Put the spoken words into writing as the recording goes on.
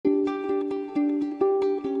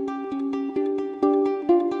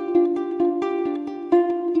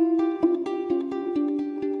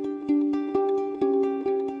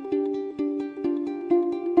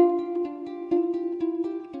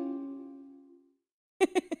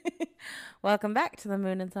Welcome back to the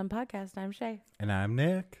Moon and Sun podcast. I'm Shay. And I'm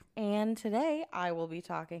Nick. And today I will be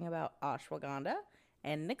talking about ashwagandha,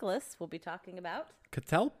 and Nicholas will be talking about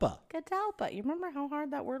Catalpa. catalpa. You remember how hard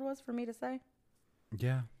that word was for me to say?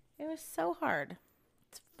 Yeah. It was so hard.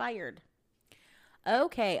 It's fired.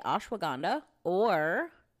 Okay, ashwagandha, or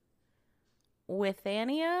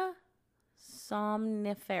Withania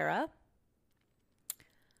somnifera,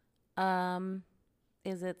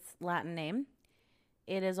 is its Latin name.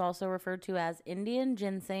 It is also referred to as Indian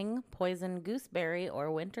ginseng, poison gooseberry,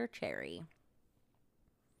 or winter cherry.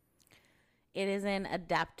 It is an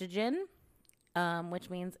adaptogen, which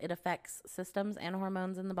means it affects systems and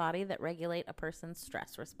hormones in the body that regulate a person's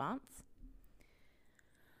stress response.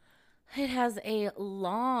 It has a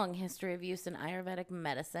long history of use in Ayurvedic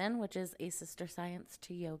medicine, which is a sister science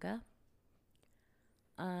to yoga.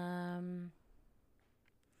 It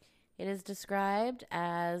is described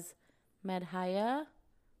as Medhaya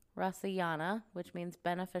Rasayana, which means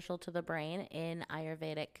beneficial to the brain in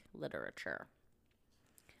Ayurvedic literature.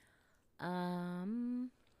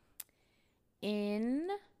 In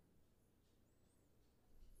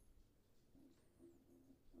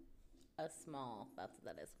a small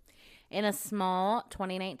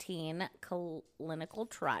 2019 clinical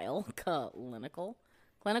trial,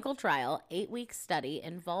 8-week study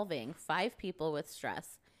involving 5 people with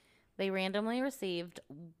stress, they randomly received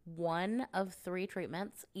one of 3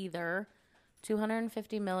 treatments, either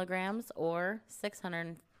 250 milligrams or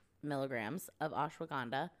 600 milligrams of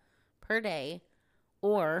ashwagandha per day,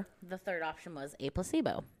 or the third option was a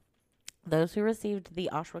placebo. Those who received the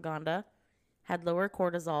ashwagandha had lower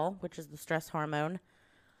cortisol, which is the stress hormone,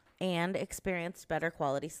 and experienced better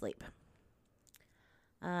quality sleep.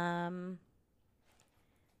 The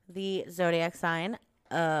zodiac sign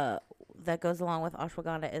that goes along with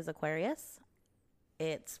ashwagandha is Aquarius.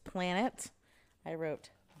 Its planet, I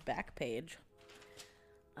wrote back page.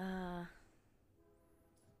 I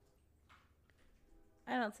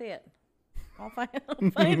don't see it. I'll find it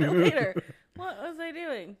later. What was I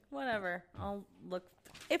doing? Whatever. I'll look.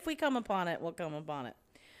 If we come upon it, we'll come upon it.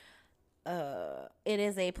 It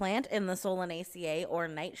is a plant in the Solanaceae or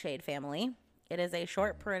nightshade family. It is a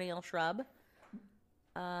short perennial shrub,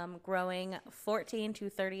 growing 14 to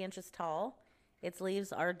 30 inches tall. Its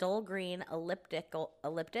leaves are dull green, elliptic,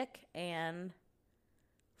 and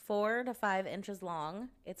 4 to 5 inches long.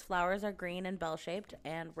 Its flowers are green and bell-shaped,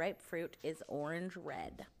 and ripe fruit is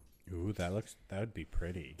orange-red. Ooh, that would be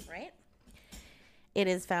pretty. Right? It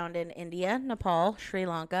is found in India, Nepal, Sri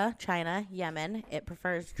Lanka, China, Yemen. It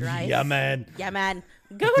prefers dry... Yemen. Go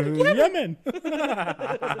to Yemen. Yemen.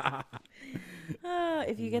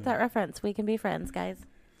 If you get that reference, we can be friends, guys.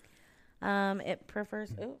 It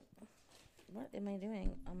prefers... Oh, what am I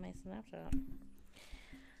doing on my Snapchat?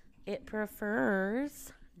 It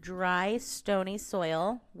prefers dry, stony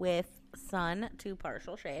soil with sun to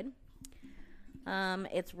partial shade.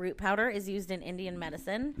 Its root powder is used in Indian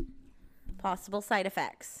medicine. Possible side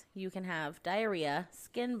effects: you can have diarrhea,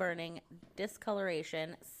 skin burning,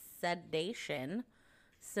 discoloration, sedation,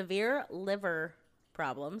 severe liver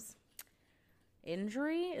problems,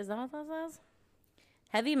 injury, is that what that says?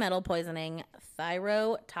 Heavy metal poisoning,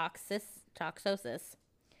 thyrotoxosis,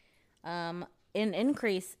 an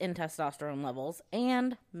increase in testosterone levels,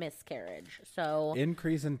 and miscarriage. So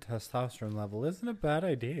Increase in testosterone level isn't a bad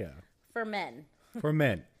idea. for men. For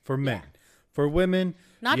men. Yeah. For women,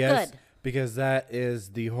 Not yes, good. because that is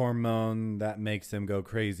the hormone that makes them go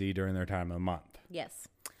crazy during their time of the month. Yes.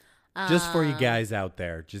 Just for you guys out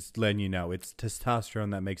there, just letting you know, it's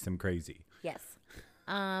testosterone that makes them crazy. Yes.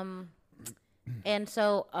 And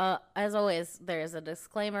so, as always, there is a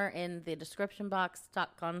disclaimer in the description box.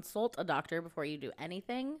 Consult a doctor before you do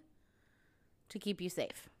anything to keep you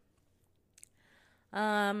safe.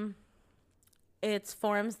 Its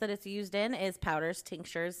forms that it's used in is powders,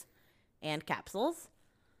 tinctures, and capsules.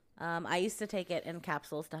 I used to take it in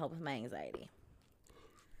capsules to help with my anxiety.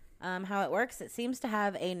 How it works, it seems to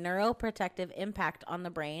have a neuroprotective impact on the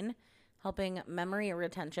brain, helping memory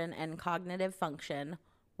retention and cognitive function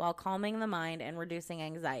while calming the mind and reducing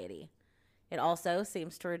anxiety. It also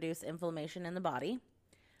seems to reduce inflammation in the body.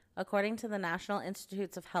 According to the National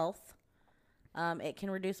Institutes of Health, it can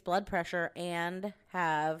reduce blood pressure and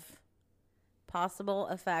have possible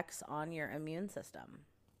effects on your immune system.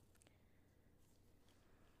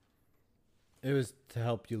 It was to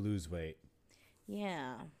help you lose weight.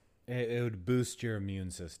 Yeah. It would boost your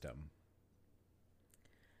immune system.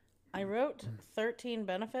 I wrote 13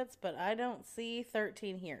 benefits, but I don't see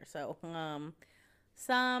 13 here. So,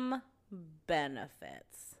 some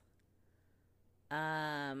benefits.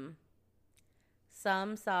 Some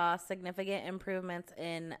saw significant improvements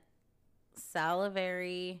in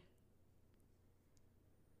salivary.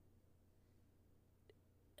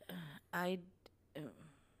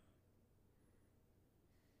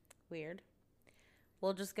 Weird.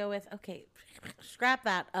 We'll just go with, okay, scrap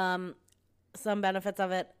that. Some benefits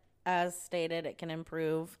of it, as stated, it can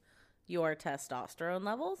improve your testosterone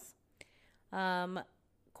levels,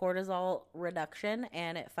 cortisol reduction,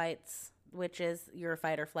 and it fights, which is your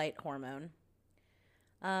fight or flight hormone.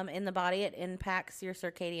 In the body, it impacts your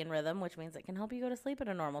circadian rhythm, which means it can help you go to sleep at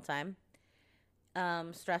a normal time.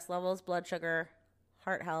 Stress levels, blood sugar,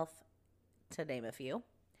 heart health, to name a few.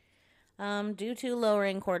 Due to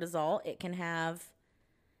lowering cortisol, it can have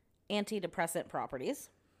antidepressant properties.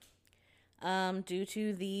 Due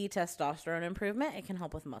to the testosterone improvement, it can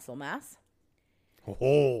help with muscle mass.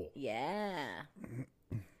 Oh. Yeah.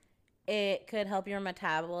 It could help your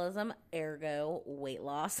metabolism, ergo weight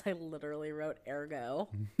loss. I literally wrote ergo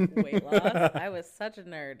weight loss. I was such a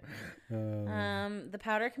nerd. The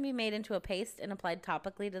powder can be made into a paste and applied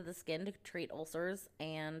topically to the skin to treat ulcers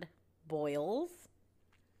and boils.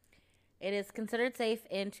 It is considered safe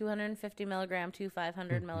in 250 milligram to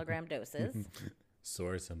 500 milligram doses.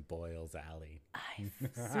 Sores and boils alley.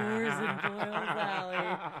 Sores and boils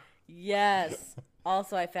alley. Yes.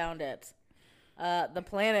 Also, I found it. The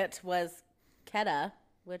planet was Keta,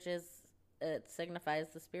 which is, it signifies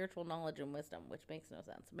the spiritual knowledge and wisdom, which makes no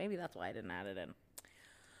sense. Maybe that's why I didn't add it in.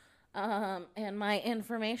 And my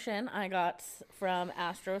information I got from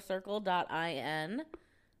astrocircle.in,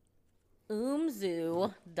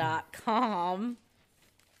 umzu.com,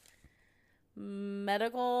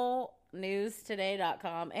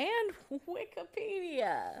 medicalnewstoday.com, and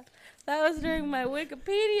Wikipedia. That was during my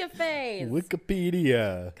Wikipedia phase.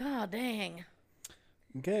 Wikipedia. God dang.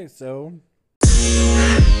 Okay, so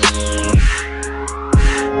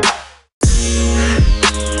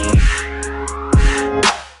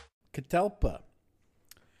Catalpa.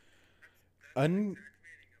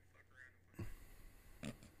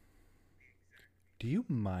 Do you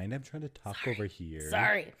mind? I'm trying to talk over here.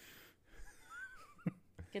 Sorry.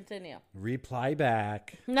 Continue. Reply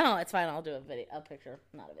back. No, it's fine. I'll do a picture,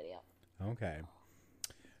 not a video. Okay.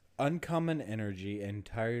 Uncommon energy,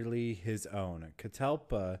 entirely his own.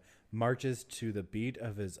 Catalpa marches to the beat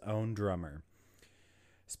of his own drummer.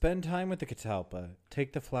 Spend time with the Catalpa.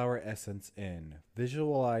 Take the flower essence in.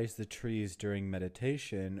 Visualize the trees during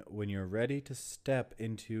meditation when you're ready to step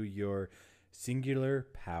into your singular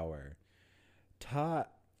power.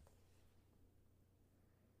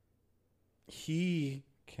 He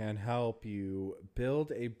can help you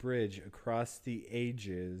build a bridge across the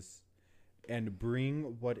ages and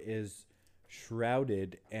bring what is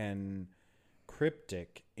shrouded and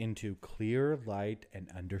cryptic into clear light and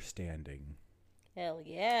understanding. Hell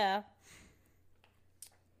yeah.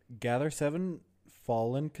 Gather 7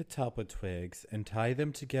 fallen catalpa twigs and tie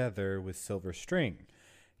them together with silver string.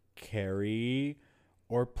 Carry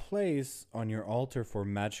or place on your altar for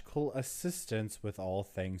magical assistance with all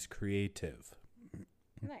things creative.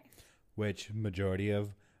 Nice. Which majority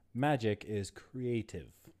of magic is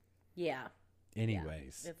creative. Yeah.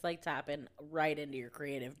 Anyways. Yeah. It's like tapping right into your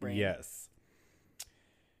creative brain. Yes.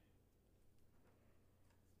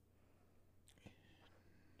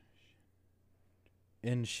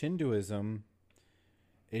 In Shintoism,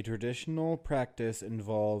 a traditional practice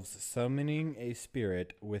involves summoning a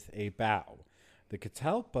spirit with a bow. The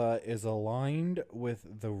Catalpa is aligned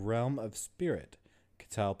with the realm of spirit.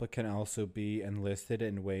 Catalpa can also be enlisted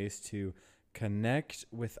in ways to connect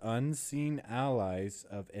with unseen allies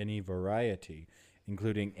of any variety,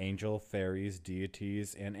 including angel, fairies,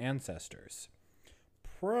 deities, and ancestors.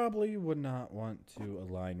 Probably would not want to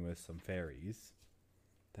align with some fairies.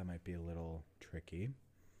 That might be a little tricky.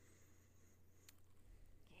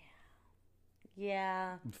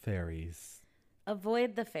 Yeah. Fairies.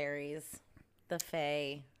 Avoid the fairies. The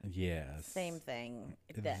fae. Yes. Same thing.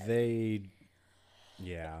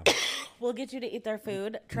 Yeah. Will get you to eat their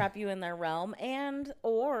food, trap you in their realm, and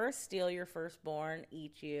or steal your firstborn,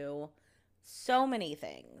 eat you. So many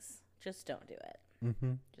things. Just don't do it.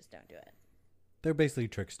 Mm-hmm. Just don't do it. They're basically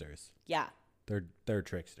tricksters. Yeah. They're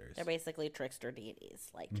tricksters. They're basically trickster deities.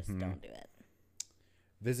 Like, just don't do it.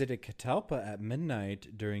 Visit a catalpa at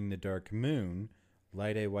midnight during the dark moon.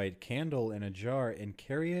 Light a white candle in a jar and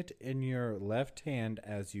carry it in your left hand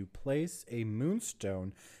as you place a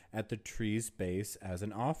moonstone at the tree's base as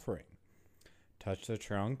an offering. Touch the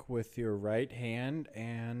trunk with your right hand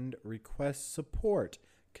and request support,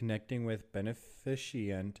 connecting with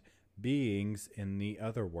beneficent beings in the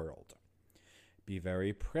other world. Be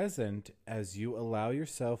very present as you allow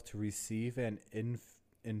yourself to receive an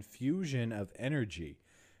infusion of energy.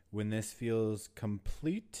 When this feels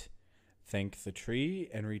complete, thank the tree,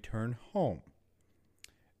 and return home.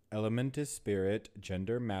 Element is spirit,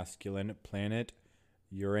 gender masculine, planet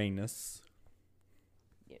Uranus.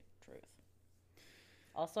 Yeah, truth.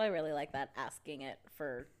 Also, I really like that asking it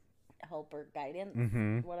for help or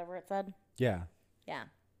guidance, whatever it said. Yeah. Yeah,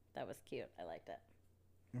 that was cute. I liked it.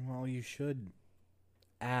 Well, you should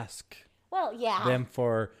ask Well, yeah. them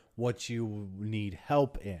for what you need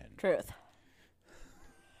help in. Truth.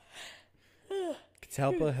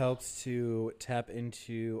 Catalpa helps to tap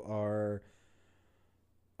into our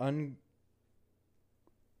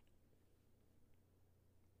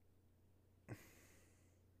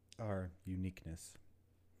uniqueness.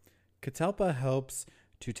 Catalpa helps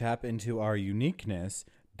to tap into our uniqueness,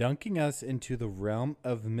 dunking us into the realm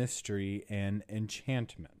of mystery and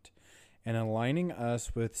enchantment, and aligning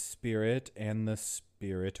us with spirit and the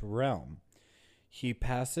spirit realm. He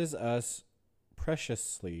passes us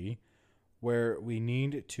preciously where we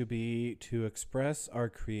need to be to express our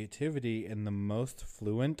creativity in the most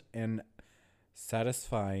fluent and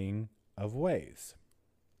satisfying of ways.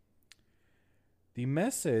 The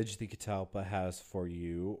message the Catalpa has for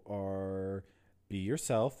you are be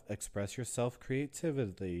yourself, express yourself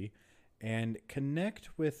creatively, and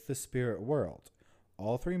connect with the spirit world.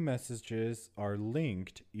 All three messages are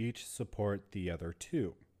linked, each support the other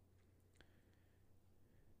two.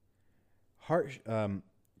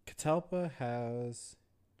 Catalpa has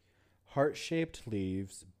heart-shaped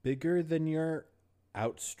leaves bigger than your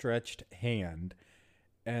outstretched hand,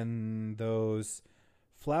 and those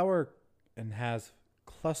has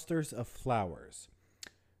clusters of flowers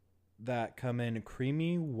that come in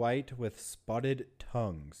creamy white with spotted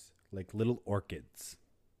tongues, like little orchids.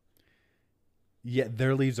 Yeah,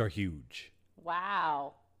 their leaves are huge.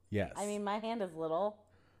 Wow. Yes. I mean, my hand is little,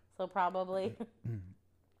 so probably.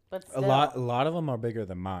 But still. A lot of them are bigger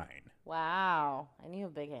than mine. Wow. And you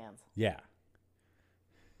have big hands. Yeah.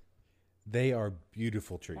 They are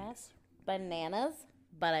beautiful trees. That's bananas,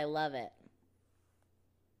 but I love it.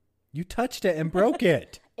 You touched it and broke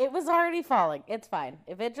it. It was already falling. It's fine.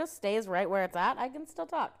 If it just stays right where it's at, I can still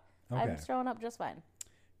talk. Okay. I'm showing up just fine.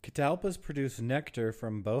 Catalpas produce nectar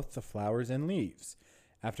from both the flowers and leaves.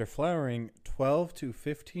 After flowering, 12 to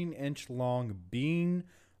 15-inch long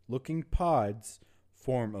bean-looking pods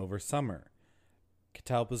form over summer.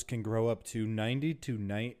 Catalpas can grow up to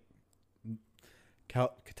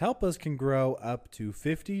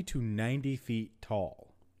 50 to 90 feet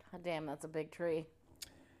tall. God damn, that's a big tree.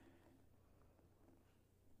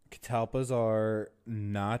 Catalpas are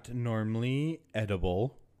not normally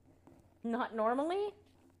edible. Not normally?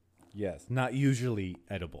 Yes, not usually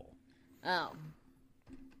edible. Oh.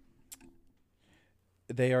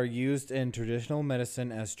 They are used in traditional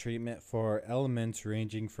medicine as treatment for ailments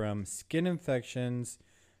ranging from skin infections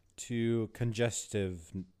to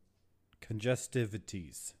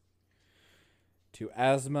conjunctivitis to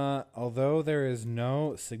asthma. Although there is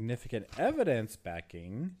no significant evidence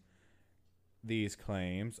backing these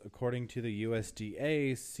claims, according to the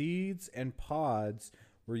USDA, seeds and pods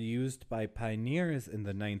were used by pioneers in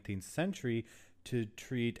the 19th century to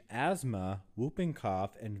treat asthma, whooping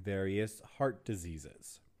cough, and various heart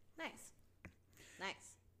diseases. Nice.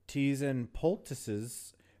 Teas and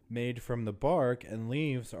poultices made from the bark and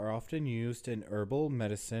leaves are often used in herbal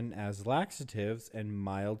medicine as laxatives and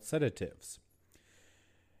mild sedatives.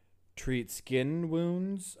 Treat skin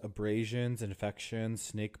wounds, abrasions, infections,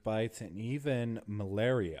 snake bites, and even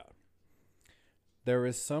malaria. There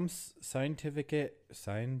is some scientific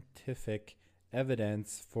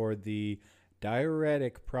evidence for the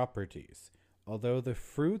diuretic properties. Although the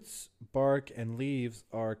fruits, bark, and leaves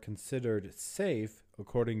are considered safe,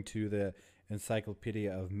 according to the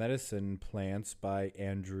Encyclopedia of Medicine Plants by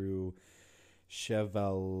Andrew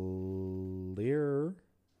Chevalier,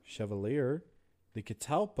 the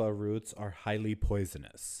catalpa roots are highly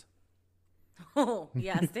poisonous. Oh,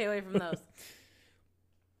 yeah, stay away from those.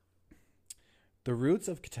 The roots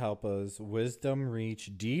of Catalpa's wisdom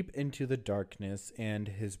reach deep into the darkness, and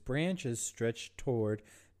his branches stretch toward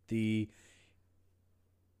the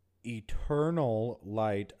eternal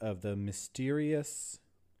light of the mysterious,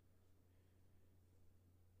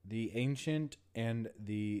 the ancient, and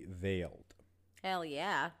the veiled. Hell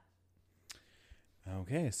yeah.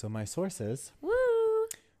 Okay, so my sources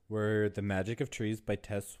were The Magic of Trees by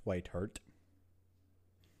Tess Whitehurst.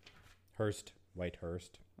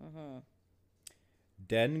 Whitehurst. Mm-hmm.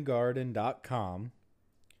 dengarden.com,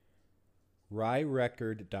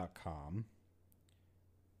 ryerecord.com,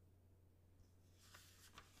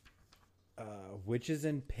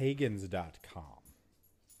 witchesandpagans.com.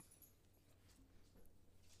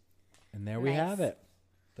 And there we Nice. have it.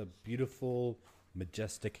 The beautiful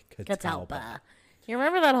Majestic Catalpa. Catalpa. You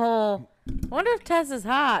remember that whole, I wonder if Tess is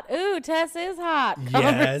hot. Ooh, Tess is hot.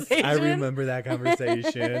 Yes, I conversation. remember that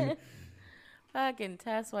conversation. Fucking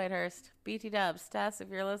Tess Whitehurst. BT dubs. Tess, if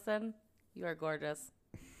you're listening, you are gorgeous.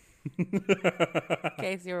 In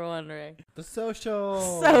case you were wondering. The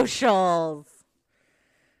socials. Socials.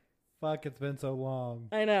 Fuck, it's been so long.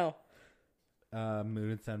 I know.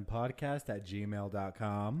 Moon and Sun Podcast at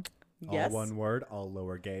gmail.com. Yes. All one word, all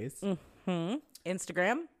lowercase. Mm-hmm.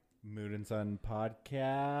 Instagram. Moon and Sun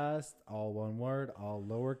Podcast, all one word, all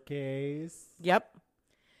lowercase. Yep.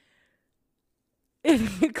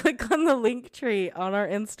 If you click on the link tree on our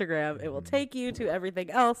Instagram, it will take you to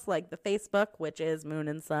everything else, like the Facebook, which is Moon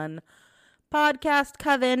and Sun Podcast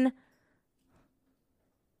Coven.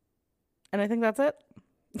 And I think that's it.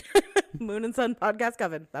 Moon and Sun Podcast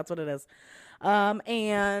Coven. That's what it is.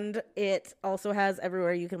 And it also has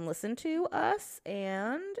everywhere you can listen to us.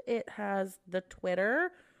 And it has the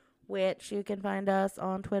Twitter, which you can find us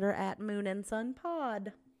on Twitter at Moon and Sun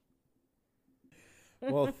Pod.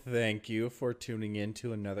 Well, thank you for tuning in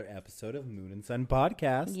to another episode of Moon and Sun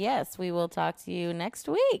Podcast. Yes, we will talk to you next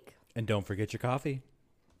week. And don't forget your coffee.